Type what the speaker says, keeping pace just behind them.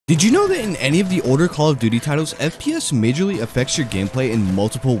Did you know that in any of the older Call of Duty titles, FPS majorly affects your gameplay in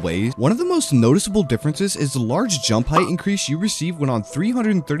multiple ways? One of the most noticeable differences is the large jump height increase you receive when on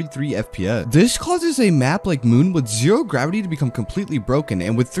 333 FPS. This causes a map like Moon with zero gravity to become completely broken,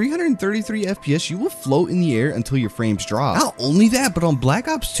 and with 333 FPS you will float in the air until your frames drop. Not only that, but on Black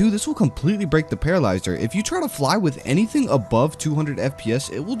Ops 2 this will completely break the paralyzer. If you try to fly with anything above 200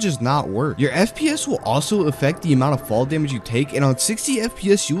 FPS, it will just not work. Your FPS will also affect the amount of fall damage you take, and on 60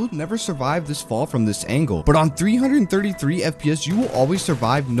 FPS you will never survive this fall from this angle, but on 333 FPS you will always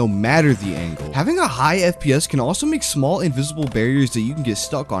survive no matter the angle. Having a high FPS can also make small invisible barriers that you can get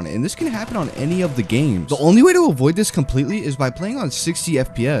stuck on, and this can happen on any of the games. The only way to avoid this completely is by playing on 60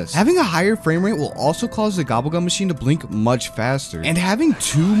 FPS. Having a higher frame rate will also cause the Gobblegum machine to blink much faster, and having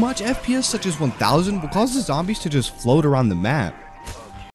too much FPS such as 1000 will cause the zombies to just float around the map.